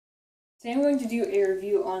Today I'm going to do a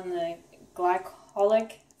review on the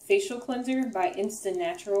Glycolic facial cleanser by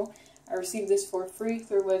InstaNatural. I received this for free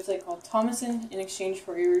through a website called TOMOSON in exchange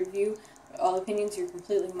for a review. All opinions are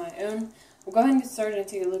completely my own. We'll go ahead and get started and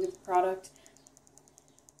take a look at the product.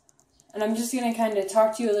 And I'm just going to kind of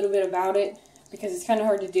talk to you a little bit about it because it's kind of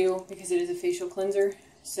hard to do because it is a facial cleanser.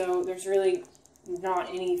 So there's really not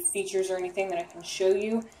any features or anything that I can show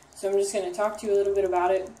you. So I'm just going to talk to you a little bit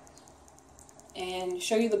about it and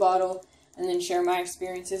show you the bottle and then share my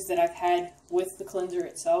experiences that I've had with the cleanser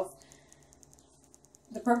itself.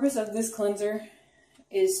 The purpose of this cleanser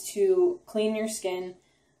is to clean your skin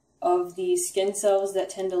of the skin cells that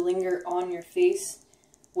tend to linger on your face,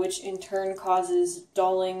 which in turn causes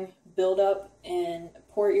dulling, buildup, and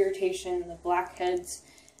pore irritation, the blackheads,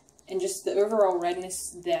 and just the overall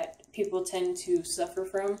redness that people tend to suffer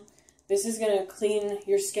from. This is going to clean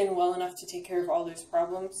your skin well enough to take care of all those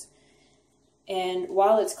problems. And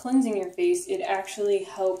while it's cleansing your face, it actually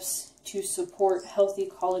helps to support healthy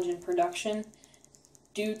collagen production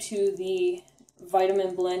due to the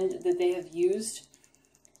vitamin blend that they have used.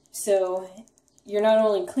 So you're not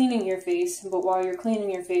only cleaning your face, but while you're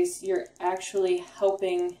cleaning your face, you're actually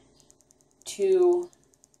helping to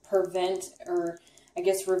prevent, or I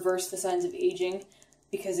guess reverse, the signs of aging,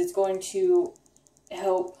 because it's going to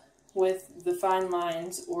help with the fine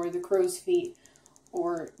lines or the crow's feet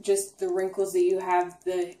or just the wrinkles that you have,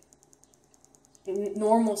 the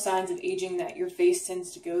normal signs of aging that your face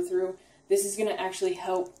tends to go through. This is going to actually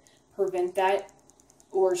help prevent that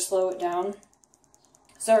or slow it down.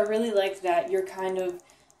 So I really like that you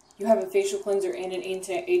have a facial cleanser and an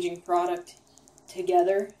anti-aging product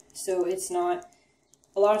together. So it's not,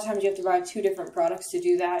 a lot of times you have to buy two different products to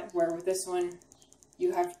do that, where with this one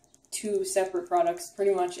you have two separate products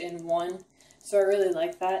pretty much in one. So I really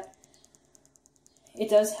like that. It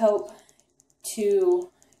does help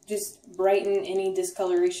to just brighten any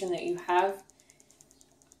discoloration that you have.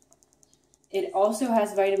 It also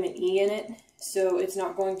has vitamin E in it, so it's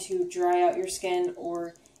not going to dry out your skin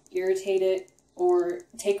or irritate it or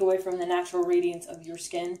take away from the natural radiance of your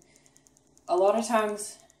skin. A lot of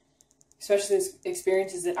times, especially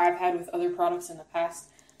experiences that I've had with other products in the past,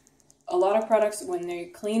 a lot of products, when they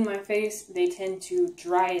clean my face, they tend to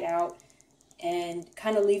dry it out and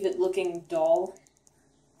kind of leave it looking dull.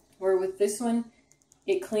 Where with this one,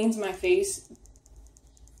 it cleans my face,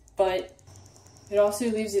 but it also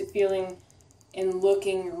leaves it feeling and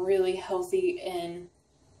looking really healthy, and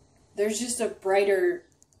there's just a brighter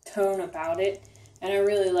tone about it, and I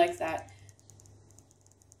really like that.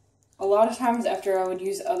 A lot of times after I would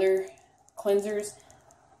use other cleansers,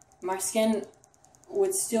 my skin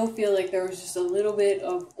would still feel like there was just a little bit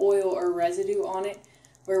of oil or residue on it,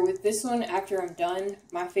 where with this one, after I'm done,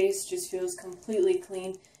 my face just feels completely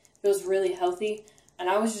clean, feels really healthy, and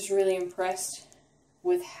I was just really impressed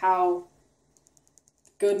with how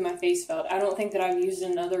good my face felt. I don't think that I've used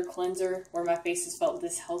another cleanser where my face has felt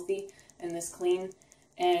this healthy and this clean,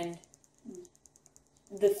 and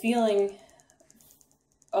the feeling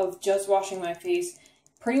of just washing my face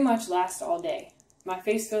pretty much lasts all day. My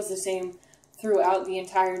face feels the same throughout the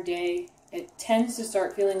entire day. It tends to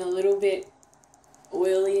start feeling a little bit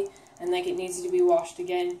oily and like it needs to be washed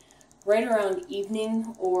again right around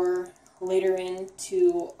evening or later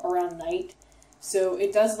into around night. So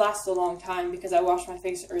it does last a long time because I wash my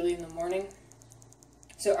face early in the morning.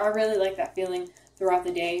 So I really like that feeling throughout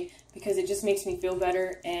the day because it just makes me feel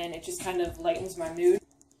better and it just kind of lightens my mood.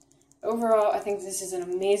 Overall, I think this is an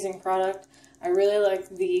amazing product. I really like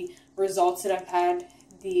the results that I've had,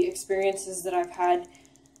 the experiences that I've had.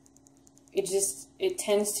 It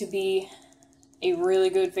tends to be a really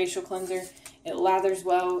good facial cleanser. It lathers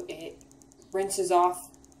well, it rinses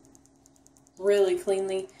off really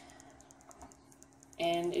cleanly,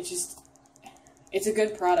 and it's a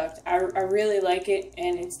good product. I really like it,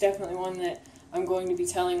 and it's definitely one that I'm going to be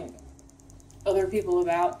telling other people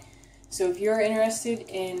about. So if you're interested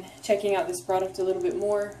in checking out this product a little bit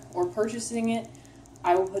more or purchasing it,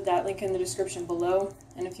 I will put that link in the description below.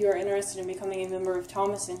 And if you are interested in becoming a member of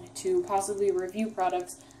TOMOSON to possibly review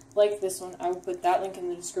products like this one, I will put that link in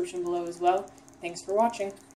the description below as well. Thanks for watching.